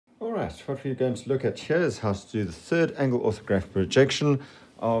All right, what we're going to look at here is how to do the third angle orthographic projection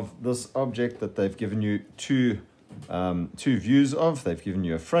of this object that they've given you two views of. They've given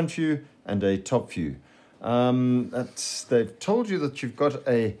you a front view and a top view. They've told you that you've got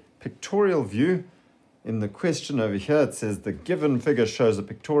a pictorial view. In the question over here, it says the given figure shows a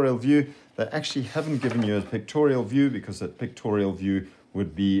pictorial view. They actually haven't given you a pictorial view because a pictorial view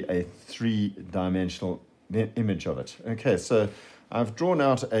would be a three-dimensional image of it. Okay, so I've drawn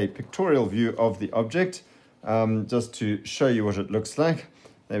out a pictorial view of the object just to show you what it looks like.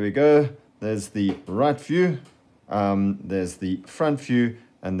 There we go. There's the right view, there's the front view,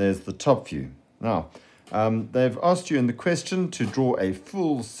 and there's the top view. Now, they've asked you in the question to draw a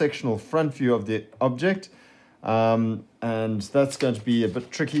full sectional front view of the object. And that's going to be a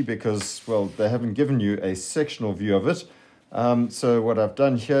bit tricky because, well, they haven't given you a sectional view of it. So what I've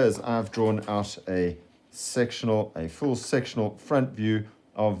done here is I've drawn out a full sectional front view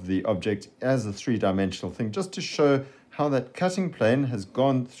of the object as a three-dimensional thing, just to show how that cutting plane has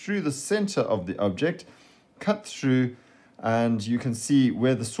gone through the center of the object, cut through, and you can see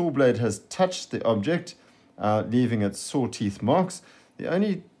where the saw blade has touched the object, leaving its saw teeth marks. The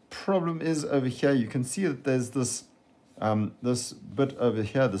only problem is over here, you can see that there's this bit over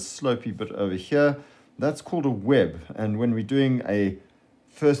here, the slopey bit over here. That's called a web, and when we're doing a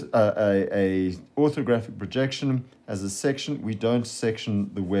orthographic projection as a section, we don't section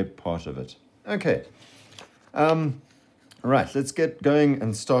the web part of it. Okay, right, let's get going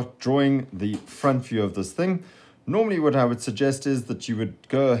and start drawing the front view of this thing. Normally what I would suggest is that you would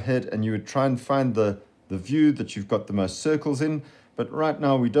go ahead and you would try and find the view that you've got the most circles in, but right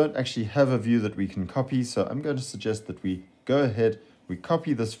now we don't actually have a view that we can copy, so I'm going to suggest that we go ahead, we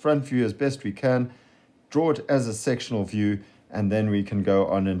copy this front view as best we can, draw it as a sectional view, and then we can go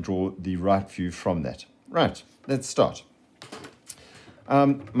on and draw the right view from that. Right, let's start.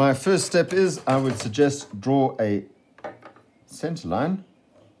 My first step is I would suggest draw a center line.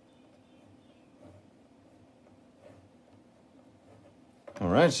 All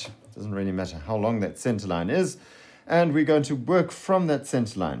right, doesn't really matter how long that center line is. And we're going to work from that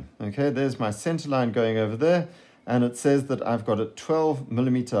center line. Okay, there's my center line going over there. And it says that I've got a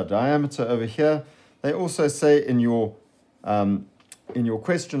 12mm diameter over here. They also say in your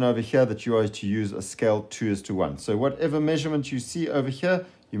question over here that you are to use a scale 2:1. So whatever measurement you see over here,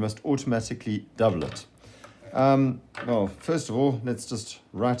 you must automatically double it. Well, first of all, let's just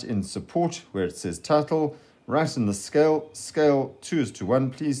write in support where it says title, write in the scale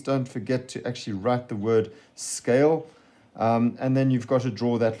 2:1. Please don't forget to actually write the word scale. And then you've got to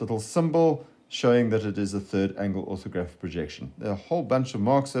draw that little symbol showing that it is a third angle orthographic projection. There are a whole bunch of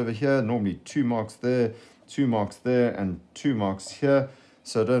marks over here, normally 2 marks there, 2 marks there, and 2 marks here.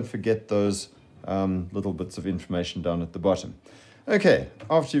 So don't forget those little bits of information down at the bottom. Okay,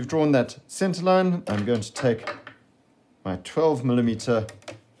 after you've drawn that center line, I'm going to take my 12mm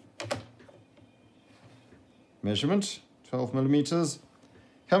measurement, 12mm,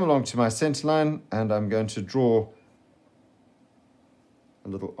 come along to my center line, and I'm going to draw a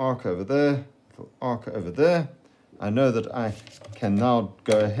little arc over there, little arc over there. I know that I can now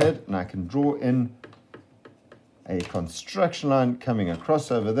go ahead and I can draw in a construction line coming across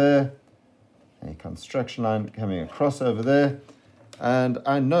over there, a construction line coming across over there, and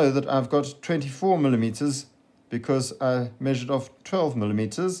I know that I've got 24mm because I measured off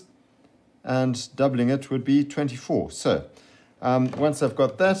 12mm, and doubling it would be 24. So once I've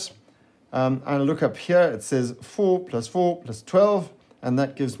got that, I look up here, it says 4 plus 4 plus 12, and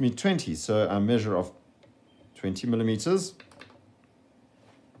that gives me 20. So I measure off 20mm.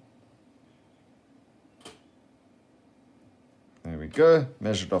 There we go,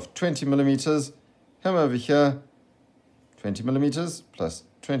 measured off 20mm. Come over here, 20mm plus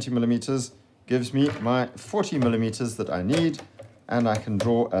 20mm gives me my 40mm that I need, and I can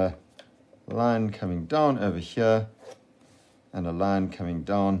draw a line coming down over here and a line coming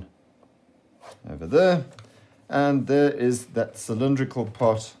down over there. And there is that cylindrical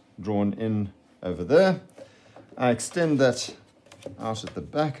part drawn in over there. I extend that out at the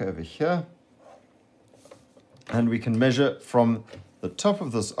back over here. And we can measure from the top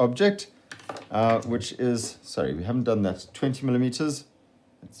of this object, which is, sorry, we haven't done that, 20mm.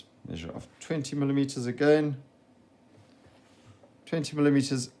 Let's measure off 20mm again.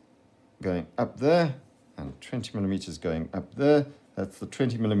 20mm going up there, and 20mm going up there. That's the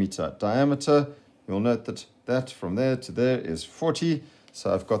 20mm diameter. You'll note that that from there to there is 40.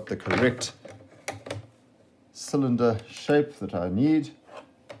 So I've got the correct cylinder shape that I need.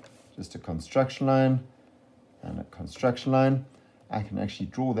 Just a construction line and a construction line. I can actually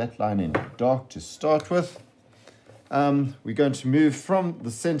draw that line in dark to start with. we're going to move from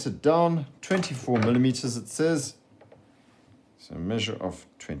the center down 24 millimeters, it says. So measure off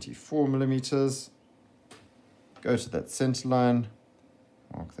 24 millimeters. Go to that center line,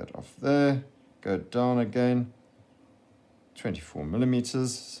 mark that off there, go down again, 24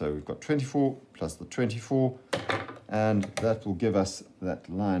 millimeters. So we've got 24 plus the 24, and that will give us that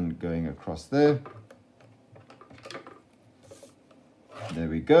line going across there. There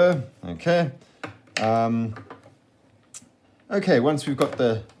we go. Okay. Okay, once we've got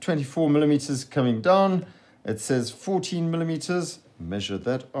the 24 millimeters coming down, it says 14 millimeters. Measure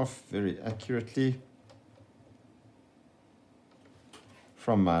that off very accurately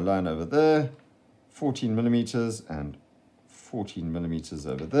from my line over there. 14 millimeters and 14 millimeters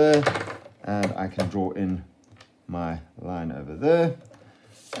over there. And I can draw in my line over there.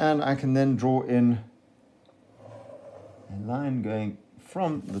 And I can then draw in a line going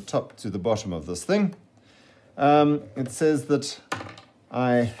from the top to the bottom of this thing. It says that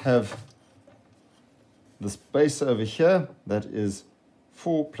I have this base over here that is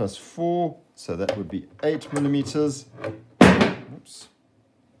 4 plus 4, so that would be 8 millimeters. Oops.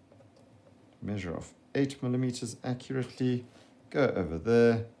 Measure off 8 millimeters accurately. Go over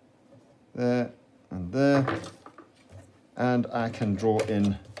there, there, and there. And I can draw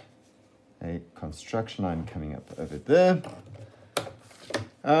in a construction line coming up over there.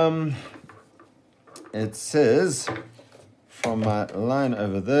 It says from my line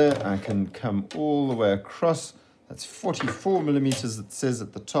over there, I can come all the way across. That's 44 millimeters, it says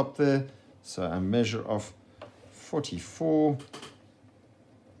at the top there. So I measure off 44.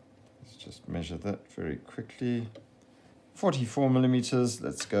 Let's just measure that very quickly. 44 millimeters.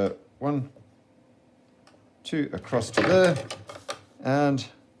 Let's go 1, 2 across to there. And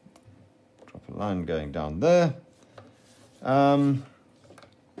drop a line going down there.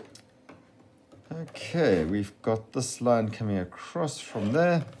 Okay, we've got this line coming across from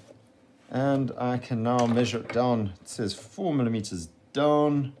there, and I can now measure it down. It says 4 millimeters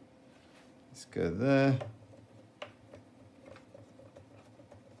down. Let's go there.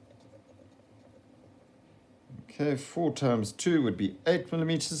 Okay, 4 times 2 would be 8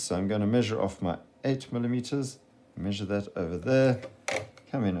 millimeters, so I'm going to measure off my 8 millimeters. Measure that over there.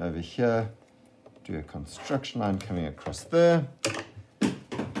 Come in over here. Do a construction line coming across there.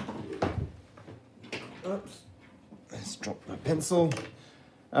 Oops, let's drop my pencil.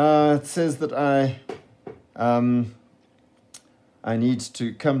 It says that I need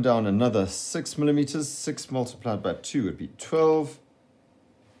to come down another 6 millimeters. 6 multiplied by 2 would be 12.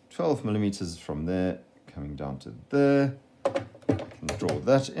 12 millimeters from there, coming down to there. I can draw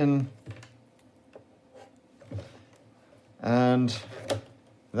that in. And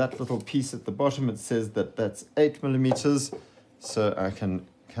that little piece at the bottom, it says that that's 8 millimeters. So I can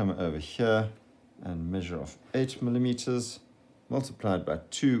come over here and measure off 8 millimeters. Multiplied by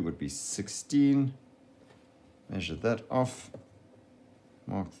 2 would be 16. Measure that off.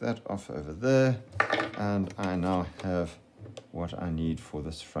 Mark that off over there. And I now have what I need for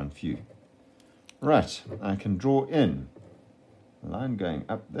this front view. Right, I can draw in a line going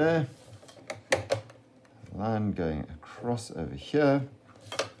up there. A line going across over here.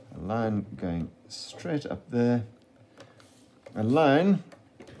 A line going straight up there. A line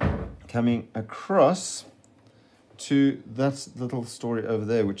coming across to that little story over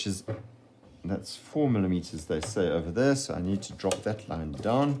there, which is, that's 4 millimeters, they say over there. So I need to drop that line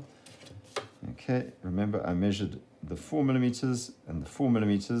down. Okay, remember I measured the 4 millimeters and the 4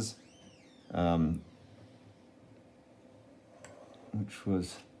 millimeters, which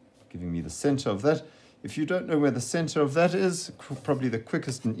was giving me the center of that. If you don't know where the center of that is, probably the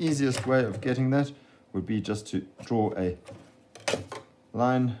quickest and easiest way of getting that would be just to draw a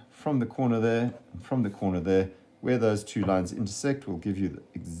line from the corner there and from the corner there. Where those two lines intersect will give you the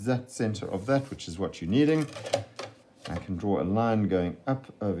exact center of that, which is what you're needing. I can draw a line going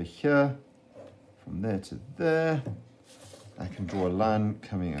up over here, from there to there. I can draw a line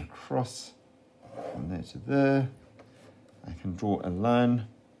coming across from there to there. I can draw a line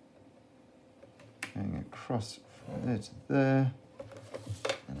going across from there to there.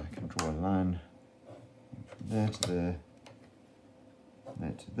 And I can draw a line from there to there,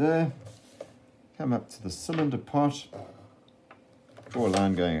 there to there. Come up to the cylinder part, draw a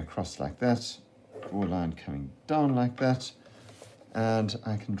line going across like that, draw a line coming down like that, and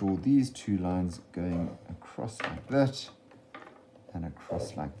I can draw these two lines going across like that and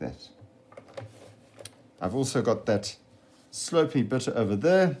across like that. I've also got that slopey bit over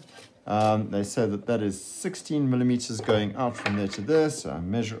there. They say that that is 16 millimeters going out from there to there, so I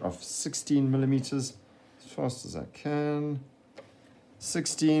measure off 16 millimeters as fast as I can.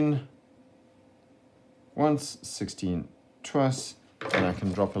 16. once, 16 twice, and I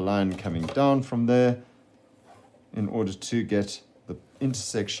can drop a line coming down from there in order to get the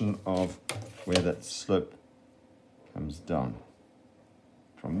intersection of where that slope comes down.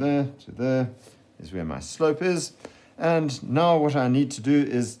 From there to there is where my slope is. And now what I need to do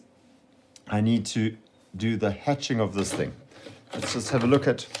is I need to do the hatching of this thing. Let's just have a look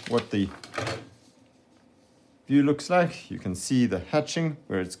at what the view looks like. You can see the hatching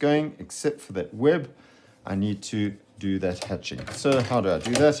where it's going, except for that web. I need to do that hatching. So how do I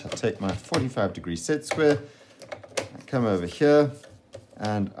do that? I take my 45-degree set square, I come over here,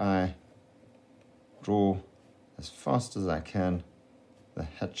 and I draw as fast as I can the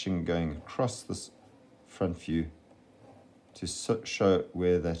hatching going across this front view to show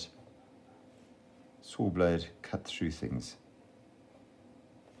where that saw blade cut through things.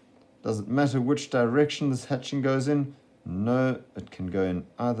 Does it matter which direction this hatching goes in? No, it can go in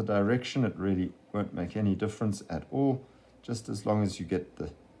either direction. It really won't make any difference at all, just as long as you get the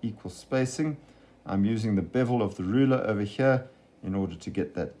equal spacing. I'm using the bevel of the ruler over here in order to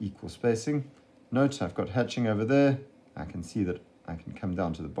get that equal spacing. Note I've got hatching over there. I can see that I can come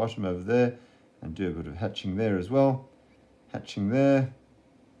down to the bottom over there and do a bit of hatching there as well. Hatching there.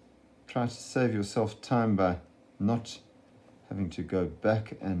 Try to save yourself time by not having to go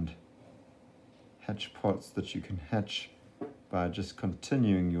back and hatch parts that you can hatch by just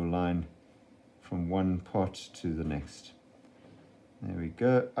continuing your line from one part to the next. There we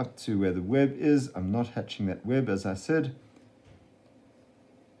go, up to where the web is. I'm not hatching that web, as I said.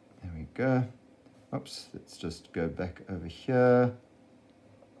 There we go. Oops, let's just go back over here.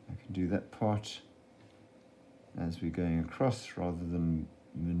 I can do that part as we're going across rather than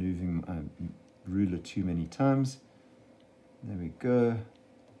maneuvering my ruler too many times. There we go.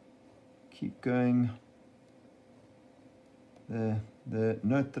 Keep going. There.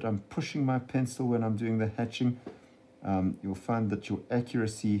 Note that I'm pushing my pencil when I'm doing the hatching. You'll find that your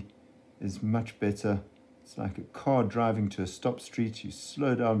accuracy is much better. It's like a car driving to a stop street. You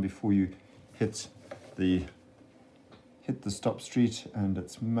slow down before you hit the stop street, and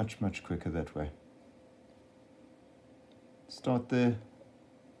it's much quicker that way. Start there.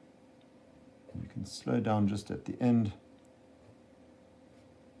 You can slow down just at the end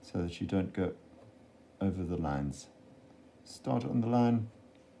so that you don't go over the lines. Start on the line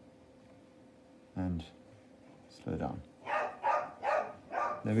and slow down.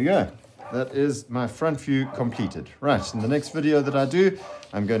 There we go. That is my front view completed. Right, in the next video that I do,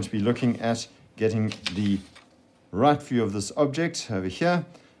 I'm going to be looking at getting the right view of this object over here,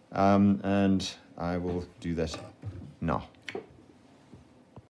 and I will do that now.